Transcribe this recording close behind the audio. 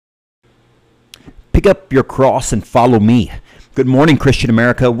Pick up your cross and follow me. Good morning, Christian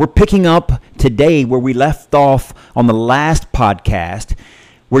America. We're picking up today where we left off on the last podcast,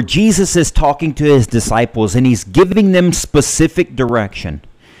 where Jesus is talking to his disciples and he's giving them specific direction,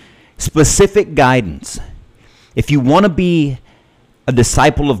 specific guidance. If you want to be a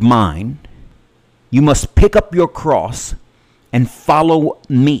disciple of mine, you must pick up your cross and follow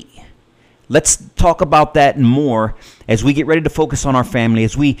me. Let's talk about that and more as we get ready to focus on our family,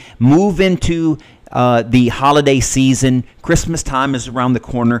 as we move into the holiday season. Christmas time is around the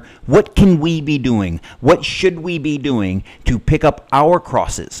corner. What can we be doing? What should we be doing to pick up our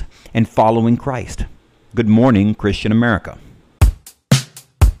crosses and following Christ? Good morning, Christian America.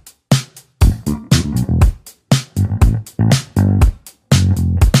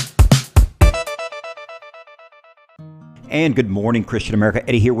 And good morning, Christian America.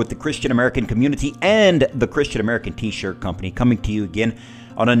 Eddie here with the Christian American Community and the Christian American T-Shirt Company, coming to you again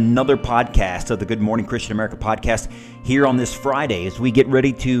on another podcast of the Good Morning Christian America podcast here on this Friday as we get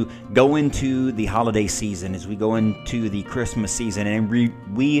ready to go into the holiday season, as we go into the Christmas season, and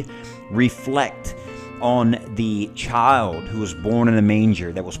we reflect on the child who was born in a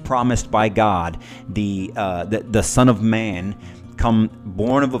manger, that was promised by God, the Son of Man,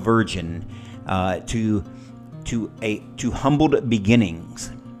 born of a virgin, to humbled beginnings,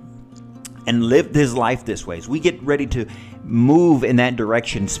 and lived his life this way. As we get ready to move in that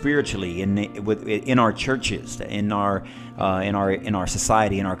direction spiritually in our churches, in our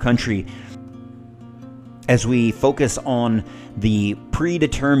society, in our country, as we focus on the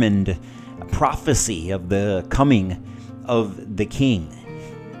predetermined prophecy of the coming of the King,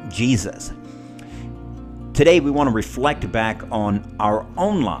 Jesus. Today we want to reflect back on our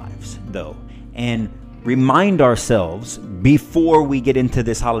own lives, though, and remind ourselves before we get into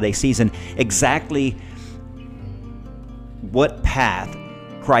this holiday season exactly what path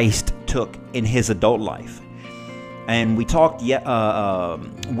Christ took in his adult life. And we talked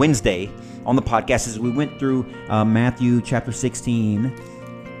Wednesday on the podcast as we went through Matthew chapter 16,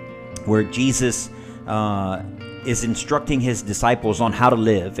 where Jesus is instructing his disciples on how to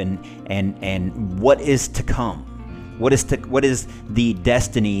live and what is to come. What is the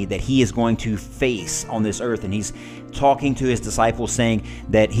destiny that he is going to face on this earth? And he's talking to his disciples, saying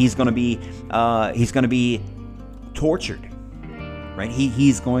that he's going to be tortured, right?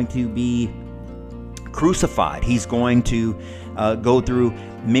 He's going to be crucified. He's going to go through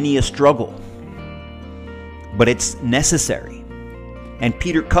many a struggle, but it's necessary. And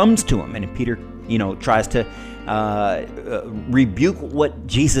Peter comes to him, and Peter, tries to rebuke what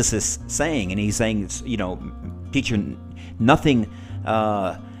Jesus is saying, and he's saying, Teacher, nothing,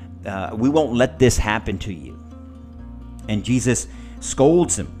 we won't let this happen to you. And Jesus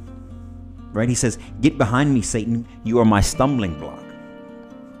scolds him, right? He says, "Get behind me, Satan, you are my stumbling block."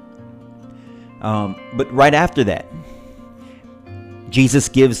 But right after that, Jesus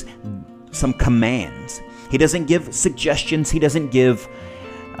gives some commands. He doesn't give suggestions. He doesn't give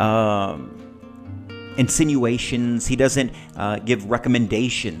insinuations. He doesn't give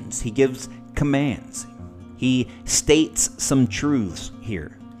recommendations. He gives commands. He states some truths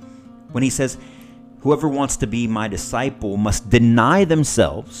here when he says, "Whoever wants to be my disciple must deny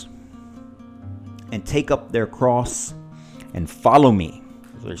themselves and take up their cross and follow me."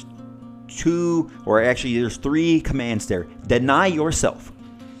 There's there's three commands there. Deny yourself.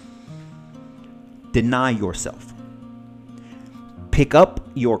 Deny yourself. Pick up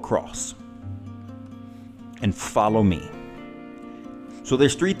your cross and follow me. So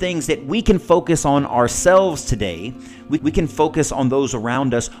there's three things that we can focus on ourselves today. We can focus on those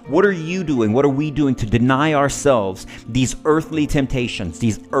around us. What are you doing? What are we doing to deny ourselves these earthly temptations,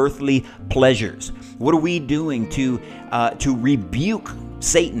 these earthly pleasures? What are we doing to rebuke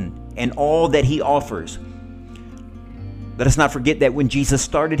Satan and all that he offers? Let us not forget that when Jesus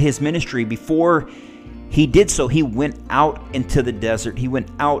started his ministry, before he did so, he went out into the desert. He went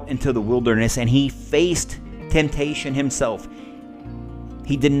out into the wilderness, and he faced temptation himself.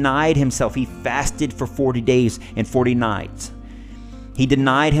 He denied himself. He fasted for 40 days and 40 nights. He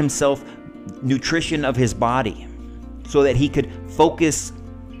denied himself nutrition of his body so that he could focus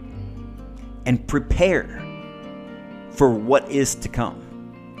and prepare for what is to come.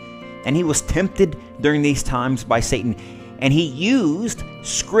 And he was tempted during these times by Satan, and he used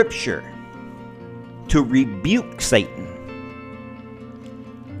Scripture to rebuke Satan.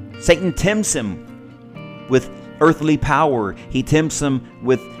 Satan tempts him with earthly power. He tempts him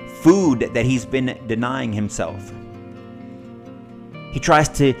with food that he's been denying himself. He tries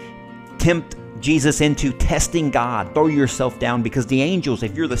to tempt Jesus into testing God. Throw yourself down, because the angels,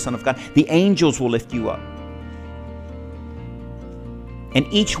 if you're the Son of God, the angels will lift you up.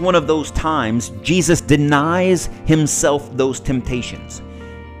 And each one of those times, Jesus denies himself those temptations.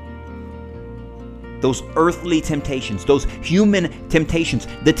 Those earthly temptations, those human temptations,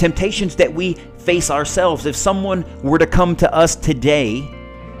 the temptations that we face ourselves. If someone were to come to us today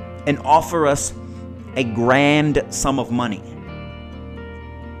and offer us a grand sum of money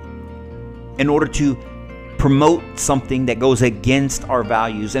in order to promote something that goes against our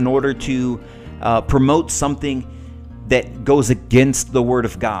values, in order to promote something that goes against the Word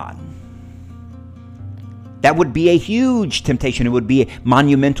of God, that would be a huge temptation. It would be a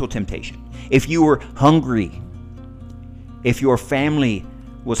monumental temptation. If you were hungry, if your family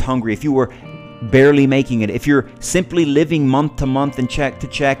was hungry, if you were barely making it, if you're simply living month to month and check to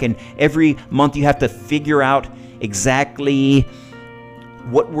check, and every month you have to figure out exactly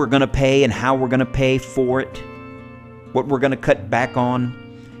what we're going to pay and how we're going to pay for it, what we're going to cut back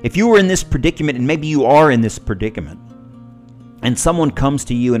on. If you were in this predicament, and maybe you are in this predicament, and someone comes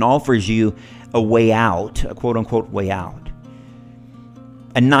to you and offers you a way out, a quote-unquote way out,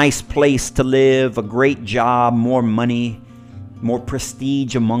 a nice place to live, a great job, more money, more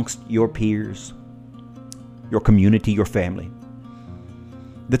prestige amongst your peers, your community, your family.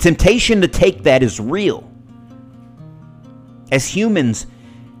 The temptation to take that is real. As humans,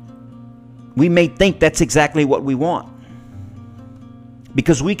 we may think that's exactly what we want,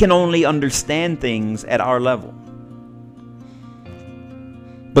 because we can only understand things at our level.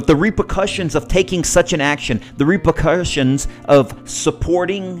 But the repercussions of taking such an action, the repercussions of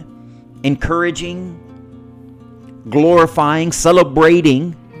supporting, encouraging, glorifying,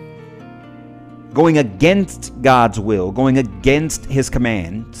 celebrating, going against God's will, going against His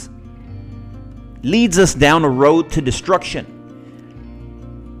commands, leads us down a road to destruction.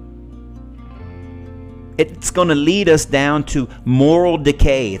 It's going to lead us down to moral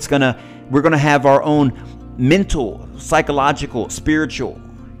decay. We're going to have our own mental, psychological, spiritual,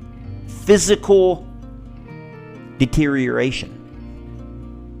 physical deterioration.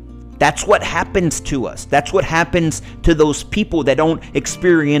 That's what happens to us. That's what happens to those people that don't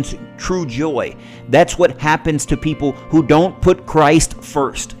experience true joy. That's what happens to people who don't put Christ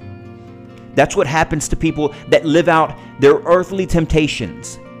first. That's what happens to people that live out their earthly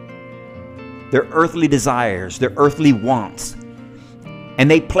temptations, their earthly desires, their earthly wants, and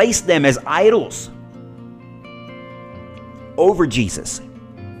they place them as idols over Jesus.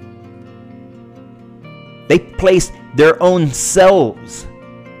 They place their own selves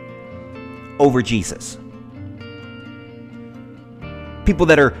over Jesus. People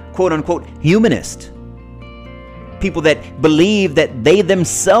that are quote-unquote humanist. People that believe that they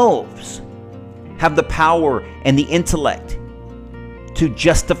themselves have the power and the intellect to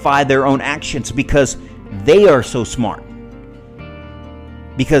justify their own actions because they are so smart.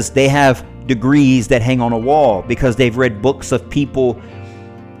 Because they have degrees that hang on a wall. Because they've read books of people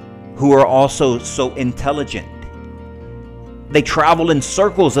who are also so intelligent. They travel in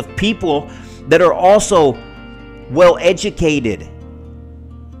circles of people that are also well educated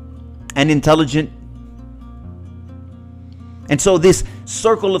and intelligent. And so this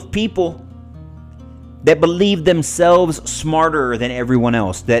circle of people that believe themselves smarter than everyone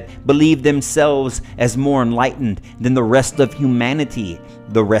else, that believe themselves as more enlightened than the rest of humanity,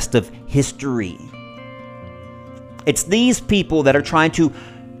 the rest of history. It's these people that are trying to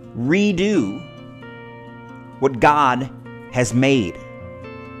redo what God has made.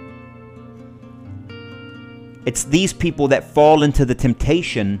 It's these people that fall into the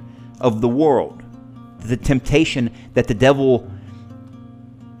temptation of the world, the temptation that the devil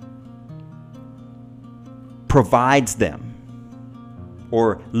provides them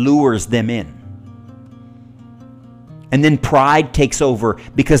or lures them in. And then pride takes over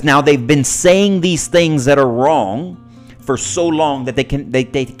because now they've been saying these things that are wrong for so long that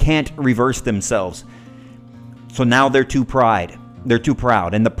they can't reverse themselves. So now they're too proud,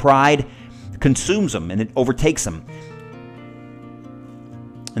 and the pride consumes them and it overtakes them.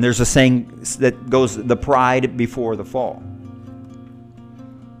 And there's a saying that goes, the pride before the fall.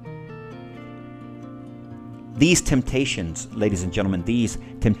 These temptations, ladies and gentlemen, these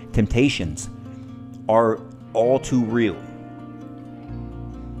temptations are all too real.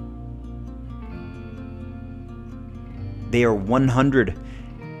 They are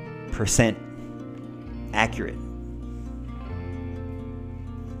 100% accurate.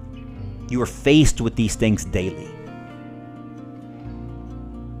 You are faced with these things daily.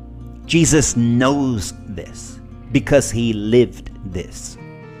 Jesus knows this because He lived this.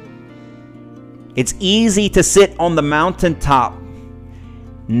 It's easy to sit on the mountaintop,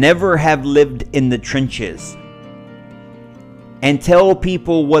 never have lived in the trenches, and tell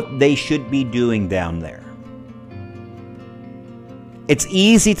people what they should be doing down there. It's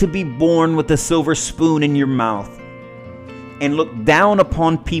easy to be born with a silver spoon in your mouth and look down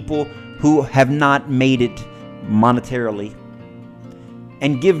upon people who have not made it monetarily,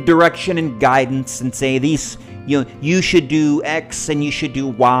 and give direction and guidance and say, you should do X and you should do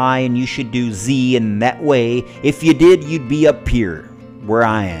Y and you should do Z, and that way, if you did, you'd be up here where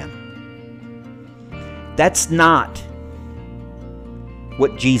I am. That's not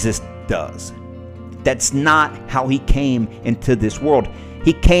what Jesus does. That's not how he came into this world.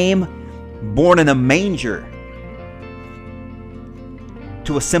 He came born in a manger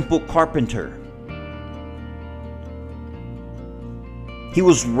to a simple carpenter. He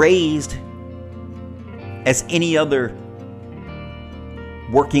was raised as any other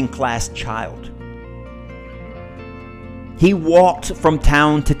working class child. He walked from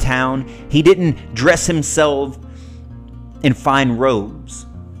town to town. He didn't dress himself in fine robes.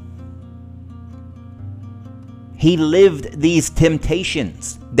 He lived these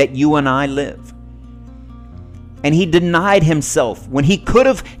temptations that you and I live. And he denied himself when he could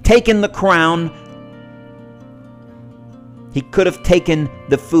have taken the crown. He could have taken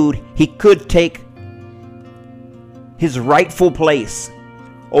the food. He could take his rightful place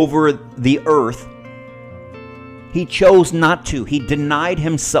over the earth. He chose not to. He denied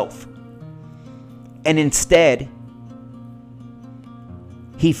himself. And instead,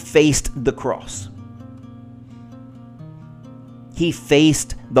 he faced the cross. He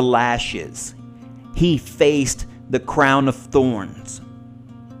faced the lashes. He faced the crown of thorns.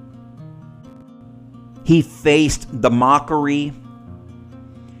 He faced the mockery.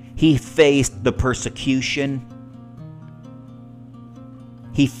 He faced the persecution.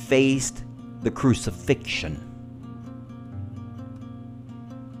 He faced the crucifixion.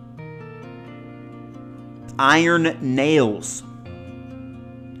 Iron nails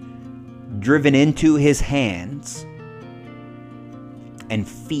driven into his hands and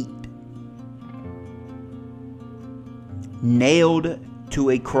feet, nailed to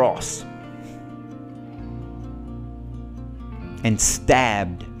a cross and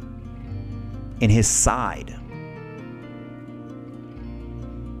stabbed in his side.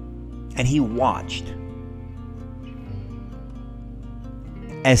 And he watched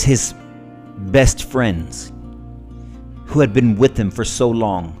as his best friends, who had been with him for so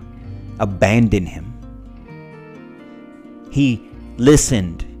long, abandoned him. He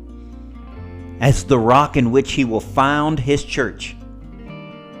listened as the rock in which he will found his church,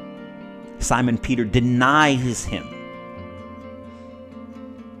 Simon Peter, denies him.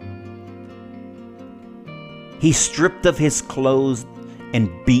 He's stripped of his clothes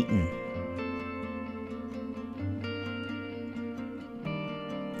and beaten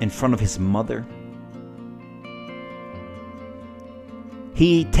in front of his mother.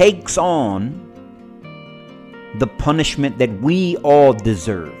 He takes on the punishment that we all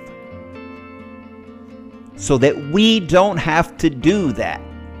deserve, so that we don't have to do that.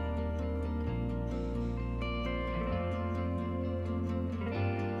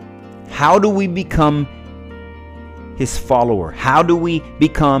 How do we become his follower? How do we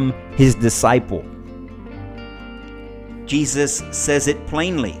become his disciple? Jesus says it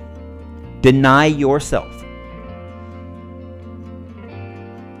plainly. Deny yourself.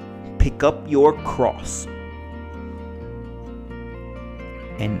 Pick up your cross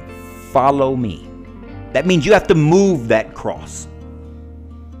and follow me. That means you have to move that cross.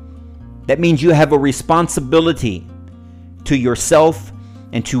 That means you have a responsibility to yourself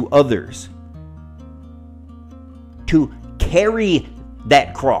and to others to carry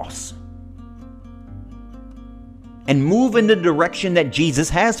that cross and move in the direction that Jesus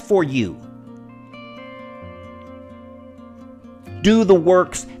has for you. Do the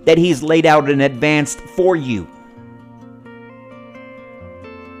works that he's laid out in advance for you.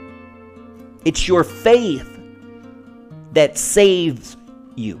 It's your faith that saves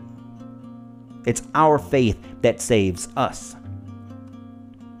you. It's our faith that saves us.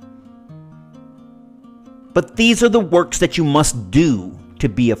 But these are the works that you must do to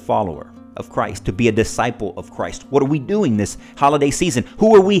be a follower of Christ, to be a disciple of Christ. What are we doing this holiday season?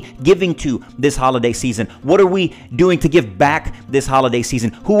 Who are we giving to this holiday season? What are we doing to give back this holiday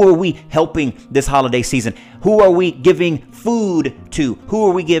season? Who are we helping this holiday season? Who are we giving food to? Who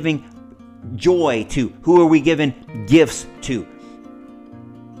are we giving joy to? Who are we giving gifts to?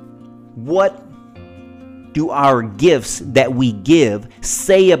 What do our gifts that we give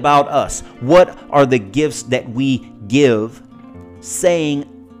say about us? What are the gifts that we give saying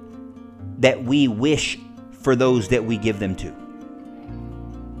that we wish for those that we give them to?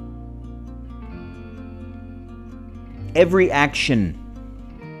 Every action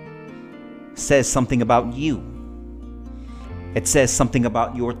says something about you. It says something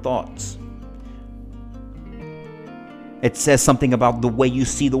about your thoughts. It says something about the way you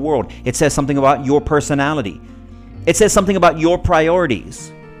see the world. It says something about your personality. It says something about your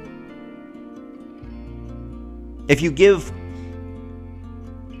priorities. If you give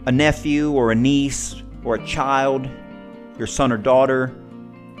a nephew or a niece or a child, your son or daughter,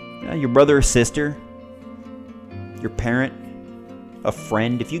 your brother or sister, your parent, a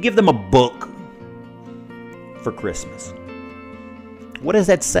friend, if you give them a book for Christmas, what does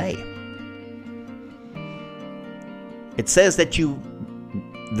that say? It says that you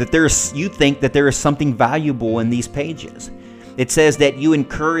think that there is something valuable in these pages. It says that you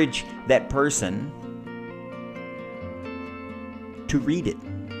encourage that person to read it.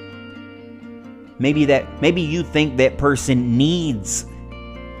 Maybe you think that person needs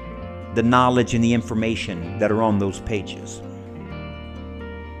the knowledge and the information that are on those pages.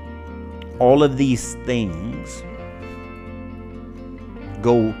 All of these things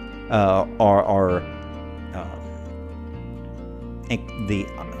are the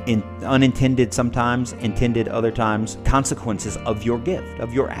unintended sometimes, intended other times, consequences of your gift,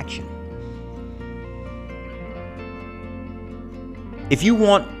 of your action. If you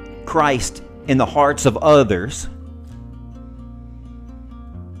want Christ in the hearts of others,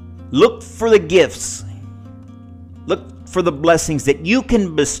 look for the gifts, look for the blessings that you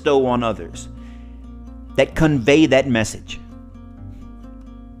can bestow on others that convey that message.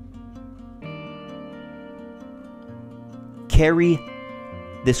 Carry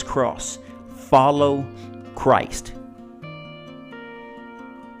this cross. Follow Christ.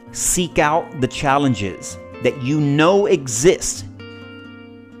 Seek out the challenges that you know exist.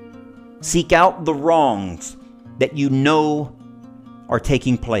 Seek out the wrongs that you know are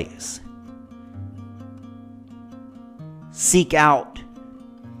taking place. Seek out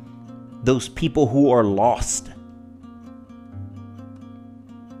those people who are lost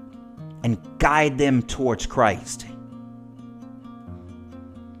and guide them towards Christ.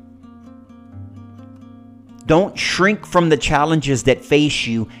 Don't shrink from the challenges that face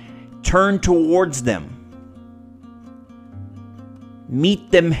you. Turn towards them.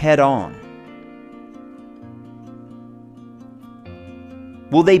 Meet them head on.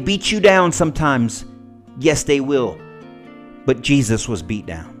 Will they beat you down sometimes? Yes, they will. But Jesus was beat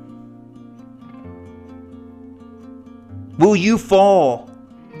down. Will you fall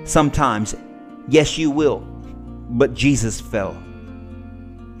sometimes? Yes, you will. But Jesus fell.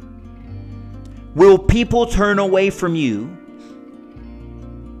 Will people turn away from you?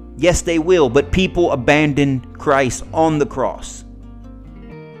 Yes, they will. But people abandoned Christ on the cross.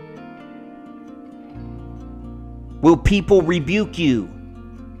 Will people rebuke you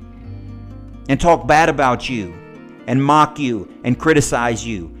and talk bad about you and mock you and criticize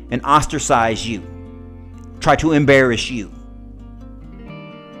you and ostracize you, try to embarrass you?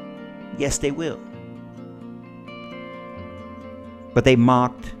 Yes, they will. But they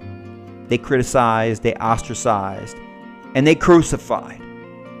mocked, they criticized, they ostracized, and they crucified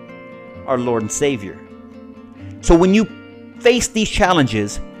our Lord and Savior. So when you face these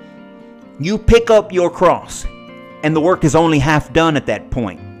challenges, you pick up your cross, and the work is only half done at that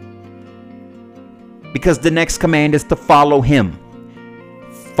point. Because the next command is to follow Him.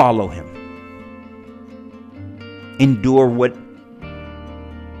 Follow Him. Endure what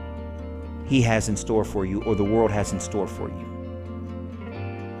He has in store for you, or the world has in store for you.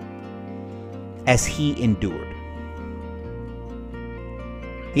 As He endured.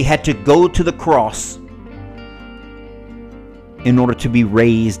 He had to go to the cross in order to be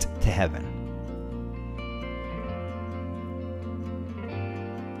raised to heaven.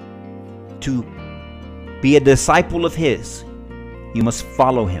 To be a disciple of His, you must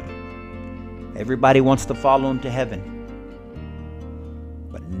follow Him. Everybody wants to follow Him to heaven,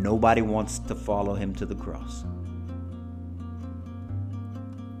 but nobody wants to follow Him to the cross.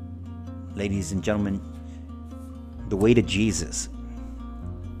 Ladies and gentlemen, the way to Jesus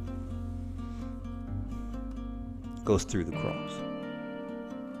goes through the cross.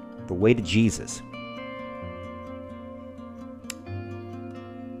 The way to Jesus,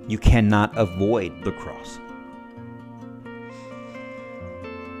 you cannot avoid the cross.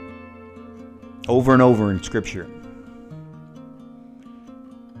 Over and over in Scripture,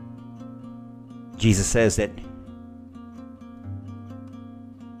 Jesus says that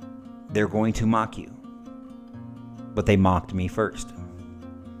they're going to mock you, but they mocked me first.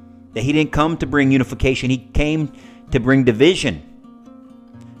 That He didn't come to bring unification. He came to bring division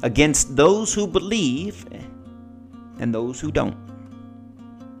against those who believe and those who don't.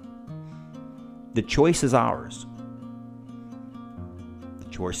 The choice is ours. The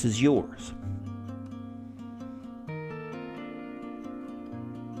choice is yours.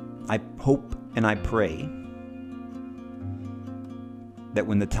 I hope and I pray that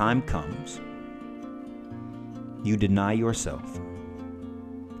when the time comes, you deny yourself,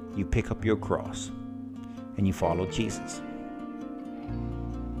 you pick up your cross, and you follow Jesus.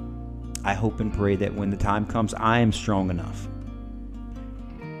 I hope and pray that when the time comes, I am strong enough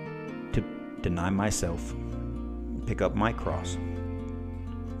to deny myself, pick up my cross,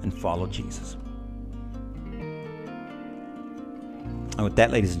 and follow Jesus. And with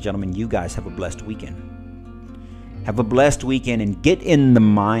that, ladies and gentlemen, you guys have a blessed weekend. Have a blessed weekend and get in the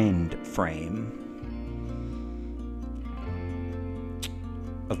mind frame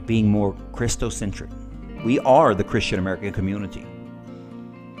of being more Christocentric. We are the Christian American community.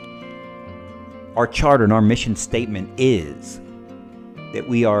 Our charter and our mission statement is that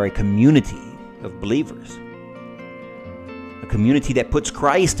we are a community of believers. A community that puts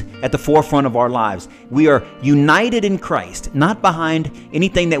Christ at the forefront of our lives. We are united in Christ, not behind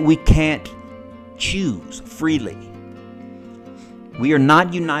anything that we can't choose freely. We are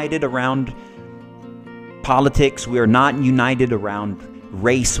not united around politics. We are not united around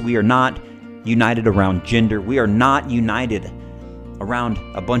race. We are not united around gender. We are not united around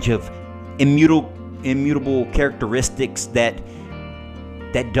a bunch of immutable characteristics that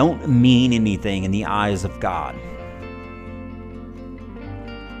don't mean anything in the eyes of God.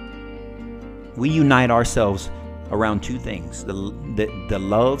 We unite ourselves around two things: the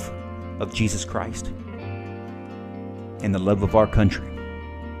love of Jesus Christ and the love of our country.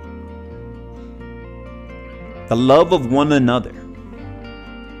 The love of one another.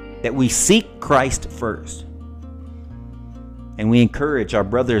 That we seek Christ first. And we encourage our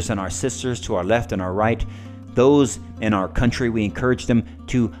brothers and our sisters to our left and our right, those in our country, we encourage them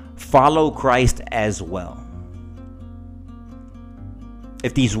to follow Christ as well.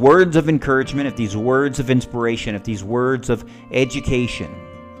 If these words of encouragement, if these words of inspiration, if these words of education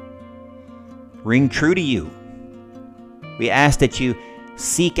ring true to you, we ask that you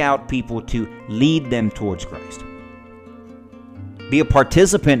seek out people to lead them towards Christ. Be a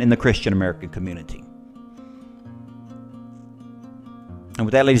participant in the Christian American community. And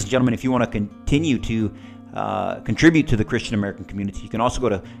with that, ladies and gentlemen, if you want to continue to contribute to the Christian American community, you can also go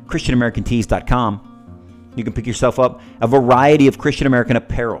to ChristianAmericanTees.com. You can pick yourself up a variety of Christian American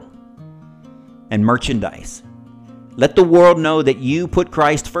apparel and merchandise. Let the world know that you put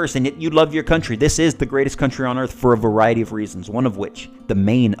Christ first and that you love your country. This is the greatest country on earth for a variety of reasons. One of which, the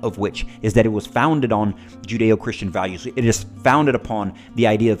main of which, is that it was founded on Judeo-Christian values. It is founded upon the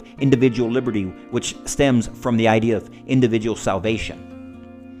idea of individual liberty, which stems from the idea of individual salvation.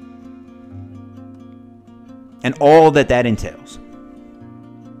 And all that entails.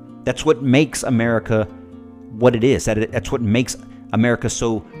 That's what makes America what it is. That's what makes America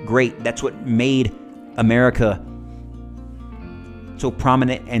so great. That's what made America so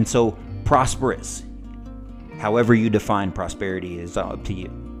prominent and so prosperous. However you define prosperity is up to you.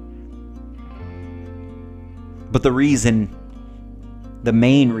 But the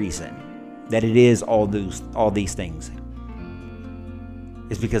main reason that it is all these things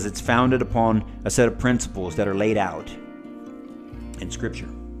is because it's founded upon a set of principles that are laid out in Scripture.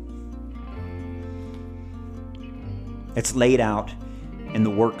 It's laid out in the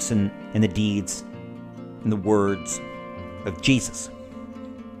works and the deeds and the words of Jesus.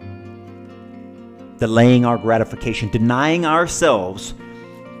 Delaying our gratification, denying ourselves,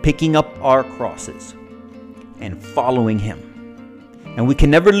 picking up our crosses, and following Him. And we can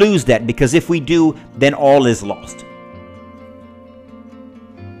never lose that, because if we do, then all is lost.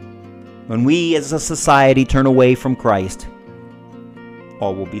 When we as a society turn away from Christ,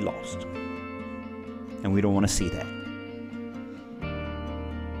 all will be lost. And we don't want to see that.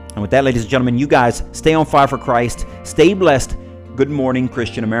 And with that, ladies and gentlemen, you guys stay on fire for Christ. Stay blessed. Good morning,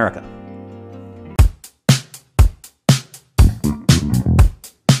 Christian America.